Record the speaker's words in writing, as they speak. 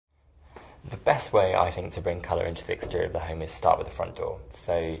The best way, I think, to bring colour into the exterior of the home is start with the front door.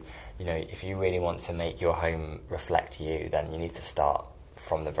 So, you know, if you really want to make your home reflect you, then you need to start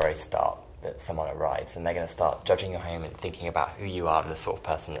from the very start, that someone arrives and they're going to start judging your home and thinking about who you are and the sort of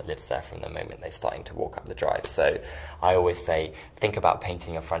person that lives there from the moment they're starting to walk up the drive. So I always say, think about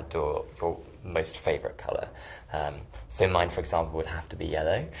painting your front door your most favourite colour. So mine, for example, would have to be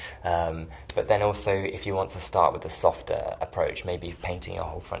yellow. But then also, if you want to start with a softer approach, maybe if painting your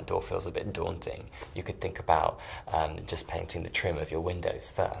whole front door feels a bit daunting, you could think about just painting the trim of your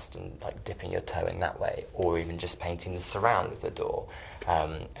windows first and like dipping your toe in that way, or even just painting the surround of the door.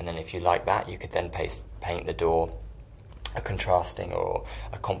 And then if you like that, you could then paint the door a contrasting or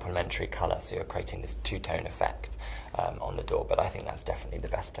a complementary colour, so you're creating this two-tone effect on the door. But I think that's definitely the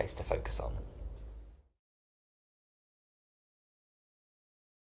best place to focus on.